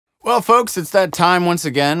Well, folks, it's that time once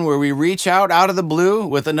again where we reach out of the blue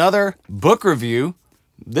with another book review.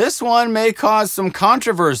 This one may cause some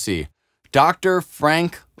controversy. Dr.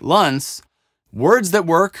 Frank Luntz, Words That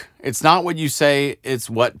Work. It's not what you say, it's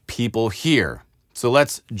what people hear. So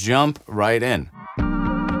let's jump right in.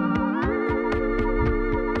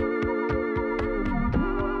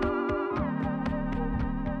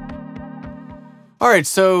 All right,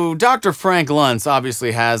 so Dr. Frank Luntz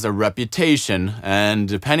obviously has a reputation, and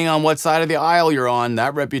depending on what side of the aisle you're on,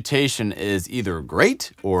 that reputation is either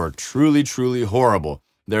great or truly, truly horrible.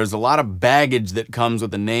 There's a lot of baggage that comes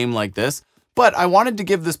with a name like this, but I wanted to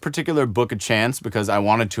give this particular book a chance because I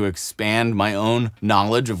wanted to expand my own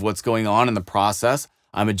knowledge of what's going on in the process.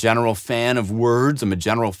 I'm a general fan of words. I'm a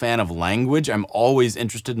general fan of language. I'm always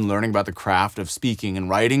interested in learning about the craft of speaking and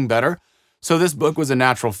writing better. So this book was a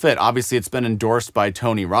natural fit. Obviously, it's been endorsed by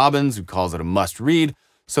Tony Robbins, who calls it a must-read.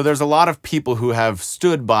 So there's a lot of people who have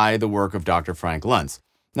stood by the work of Dr. Frank Luntz.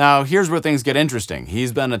 Now, here's where things get interesting.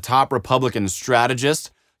 He's been a top Republican strategist.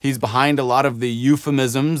 He's behind a lot of the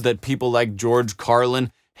euphemisms that people like George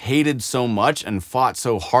Carlin hated so much and fought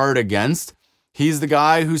so hard against. He's the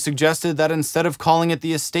guy who suggested that instead of calling it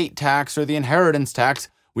the estate tax or the inheritance tax,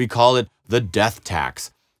 we call it the death tax.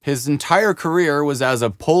 His entire career was as a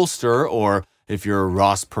pollster, or if you're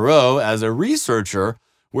Ross Perot, as a researcher,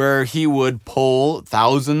 where he would poll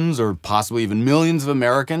thousands or possibly even millions of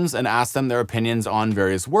Americans and ask them their opinions on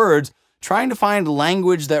various words, trying to find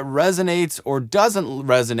language that resonates or doesn't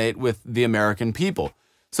resonate with the American people.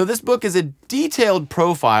 So this book is a detailed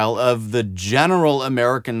profile of the general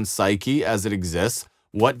American psyche as it exists.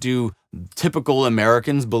 What do typical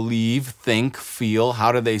Americans believe, think, feel?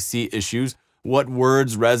 How do they see issues? What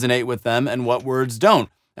words resonate with them and what words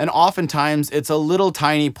don't. And oftentimes it's a little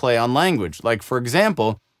tiny play on language. Like, for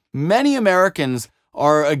example, many Americans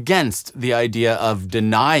are against the idea of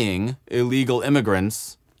denying illegal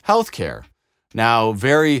immigrants health care. Now,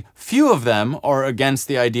 very few of them are against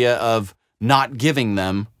the idea of not giving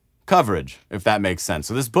them coverage, if that makes sense.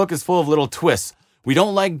 So this book is full of little twists. We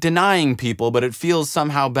don't like denying people, but it feels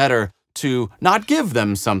somehow better to not give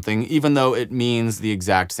them something, even though it means the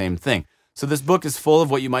exact same thing. So this book is full of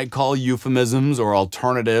what you might call euphemisms or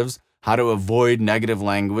alternatives, how to avoid negative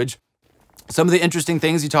language. Some of the interesting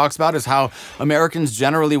things he talks about is how Americans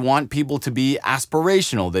generally want people to be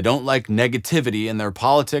aspirational. They don't like negativity in their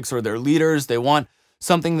politics or their leaders. They want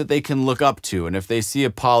something that they can look up to. And if they see a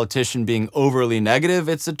politician being overly negative,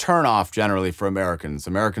 it's a turnoff generally for Americans.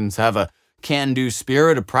 Americans have a can-do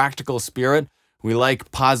spirit, a practical spirit. We like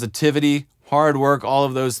positivity, hard work, all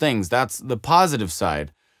of those things. That's the positive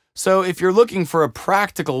side. So if you're looking for a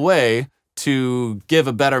practical way to give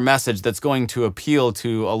a better message that's going to appeal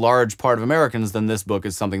to a large part of Americans, then this book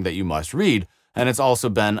is something that you must read. And it's also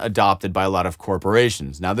been adopted by a lot of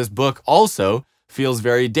corporations. Now, this book also feels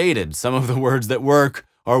very dated. Some of the words that work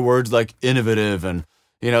are words like innovative and,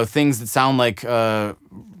 things that sound like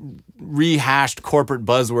rehashed corporate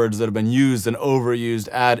buzzwords that have been used and overused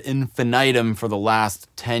ad infinitum for the last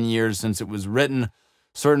 10 years since it was written.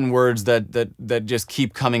 Certain words that just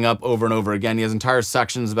keep coming up over and over again. He has entire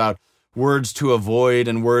sections about words to avoid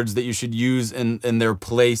and words that you should use in their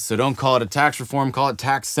place. So don't call it a tax reform, call it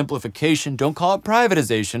tax simplification. Don't call it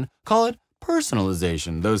privatization, call it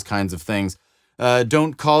personalization, those kinds of things.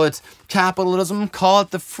 Don't call it capitalism, call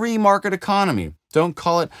it the free market economy. Don't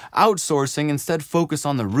call it outsourcing, instead focus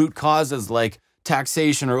on the root causes like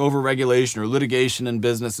taxation or overregulation or litigation in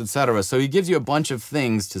business, etc. So he gives you a bunch of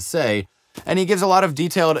things to say. And he gives a lot of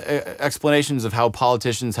detailed explanations of how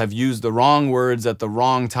politicians have used the wrong words at the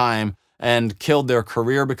wrong time and killed their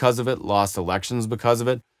career because of it, lost elections because of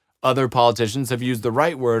it. Other politicians have used the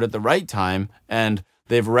right word at the right time, and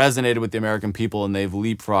they've resonated with the American people, and they've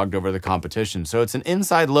leapfrogged over the competition. So it's an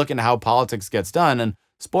inside look into how politics gets done, and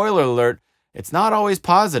spoiler alert, it's not always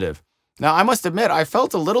positive. Now, I must admit, I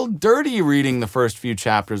felt a little dirty reading the first few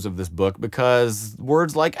chapters of this book because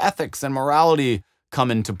words like ethics and morality come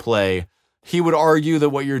into play. He would argue that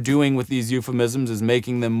what you're doing with these euphemisms is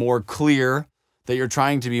making them more clear, that you're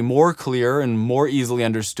trying to be more clear and more easily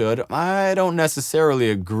understood. I don't necessarily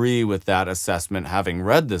agree with that assessment having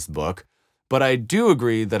read this book, but I do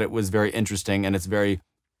agree that it was very interesting and it's very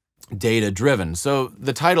data-driven. So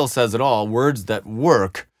the title says it all, words that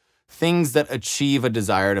work, things that achieve a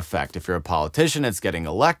desired effect. If you're a politician, it's getting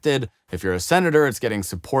elected. If you're a senator, it's getting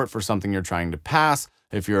support for something you're trying to pass.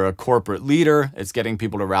 If you're a corporate leader, it's getting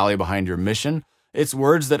people to rally behind your mission. It's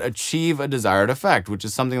words that achieve a desired effect, which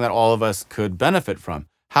is something that all of us could benefit from.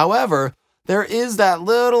 However, there is that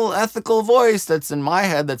little ethical voice that's in my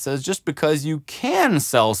head that says just because you can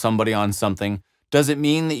sell somebody on something, does it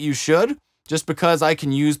mean that you should? Just because I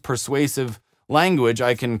can use persuasive language,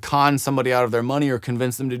 I can con somebody out of their money or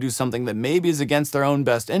convince them to do something that maybe is against their own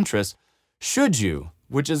best interest. Should you?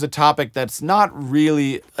 Which is a topic that's not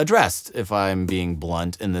really addressed, if I'm being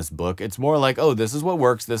blunt, in this book. It's more like, oh, this is what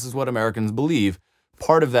works, this is what Americans believe.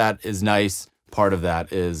 Part of that is nice, part of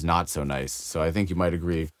that is not so nice. So I think you might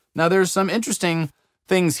agree. Now, there's some interesting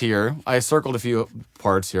things here. I circled a few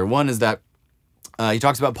parts here. One is that he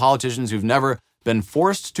talks about politicians who've never been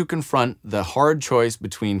forced to confront the hard choice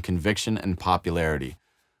between conviction and popularity.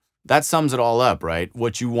 That sums it all up, right?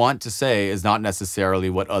 What you want to say is not necessarily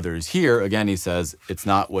what others hear. Again, he says, it's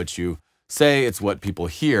not what you say, it's what people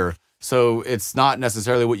hear. So it's not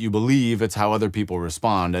necessarily what you believe, it's how other people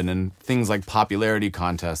respond. And in things like popularity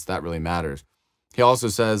contests, that really matters. He also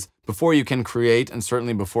says, before you can create, and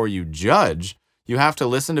certainly before you judge, you have to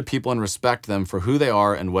listen to people and respect them for who they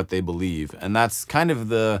are and what they believe. And that's kind of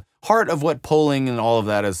the heart of what polling and all of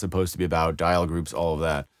that is supposed to be about, dial groups, all of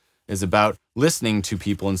that, is about listening to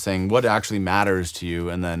people and saying what actually matters to you,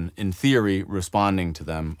 and then, in theory, responding to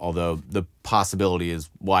them, although the possibility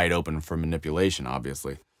is wide open for manipulation,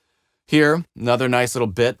 obviously. Here, another nice little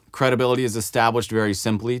bit. Credibility is established very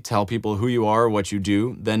simply. Tell people who you are, what you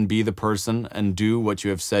do, then be the person and do what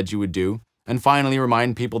you have said you would do. And finally,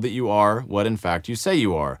 remind people that you are what, in fact, you say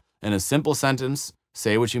you are. In a simple sentence,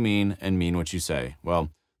 say what you mean and mean what you say. Well,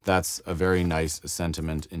 that's a very nice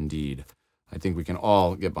sentiment indeed. I think we can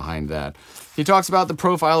all get behind that. He talks about the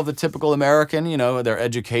profile of the typical American, you know, their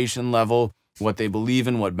education level, what they believe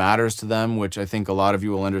in, what matters to them, which I think a lot of you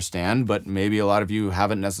will understand, but maybe a lot of you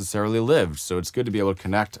haven't necessarily lived. So it's good to be able to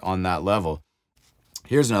connect on that level.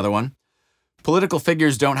 Here's another one. Political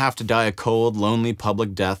figures don't have to die a cold, lonely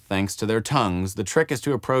public death thanks to their tongues. The trick is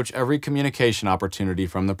to approach every communication opportunity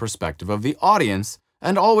from the perspective of the audience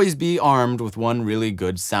and always be armed with one really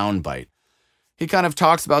good soundbite. He kind of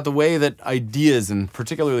talks about the way that ideas, and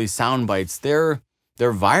particularly sound bites, they're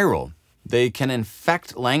viral. They can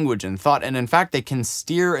infect language and thought, and in fact, they can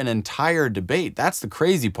steer an entire debate. That's the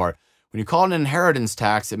crazy part. When you call it an inheritance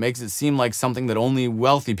tax, it makes it seem like something that only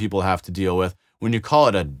wealthy people have to deal with. When you call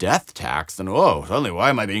it a death tax, then, oh, suddenly, why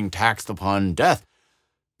am I being taxed upon death?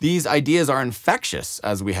 These ideas are infectious,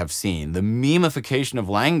 as we have seen. The memification of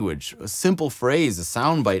language, a simple phrase, a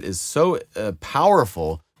soundbite, is so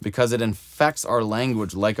powerful because it infects our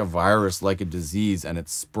language like a virus, like a disease, and it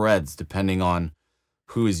spreads depending on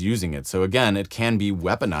who is using it. So again, it can be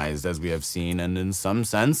weaponized, as we have seen, and in some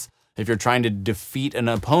sense, if you're trying to defeat an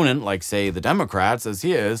opponent, like, say, the Democrats, as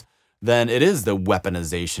he is, then it is the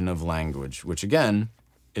weaponization of language, which again,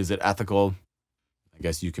 is it ethical? I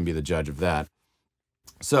guess you can be the judge of that.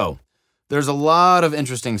 So, there's a lot of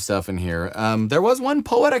interesting stuff in here. There was one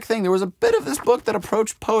poetic thing. There was a bit of this book that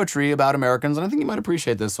approached poetry about Americans, and I think you might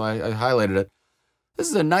appreciate this, so I highlighted it. This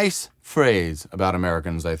is a nice phrase about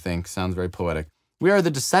Americans, I think. Sounds very poetic. We are the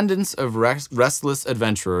descendants of restless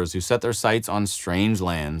adventurers who set their sights on strange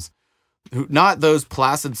lands, not those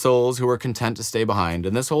placid souls who were content to stay behind.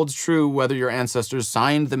 And this holds true whether your ancestors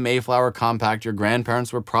signed the Mayflower Compact, your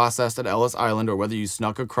grandparents were processed at Ellis Island, or whether you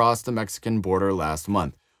snuck across the Mexican border last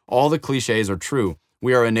month. All the cliches are true.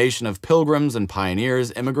 We are a nation of pilgrims and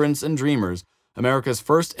pioneers, immigrants and dreamers. America's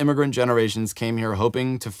first immigrant generations came here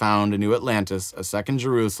hoping to found a new Atlantis, a second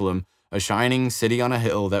Jerusalem, a shining city on a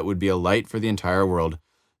hill that would be a light for the entire world.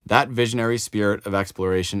 That visionary spirit of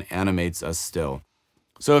exploration animates us still.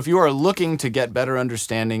 So if you are looking to get better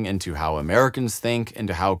understanding into how Americans think,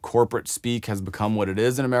 into how corporate speak has become what it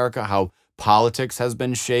is in America, how politics has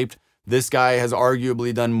been shaped, this guy has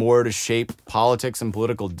arguably done more to shape politics and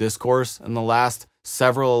political discourse in the last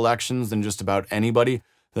several elections than just about anybody,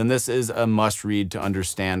 then this is a must-read to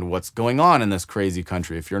understand what's going on in this crazy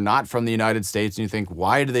country. If you're not from the United States and you think,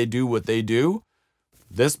 why do they do what they do?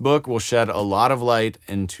 This book will shed a lot of light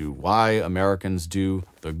into why Americans do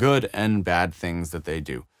the good and bad things that they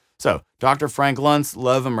do. So, Dr. Frank Luntz,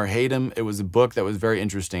 love him or hate him, it was a book that was very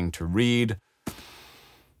interesting to read.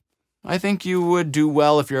 I think you would do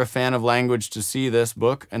well if you're a fan of language to see this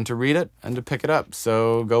book and to read it and to pick it up.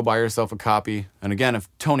 So go buy yourself a copy. And again, if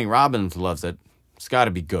Tony Robbins loves it, it's got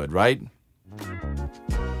to be good, right?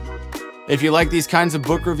 If you like these kinds of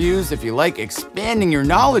book reviews, if you like expanding your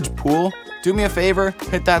knowledge pool, do me a favor,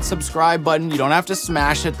 hit that subscribe button. You don't have to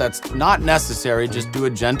smash it. That's not necessary. Just do a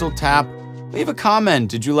gentle tap. Leave a comment.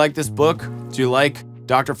 Did you like this book? Do you like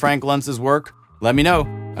Dr. Frank Luntz's work? Let me know,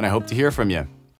 and I hope to hear from you.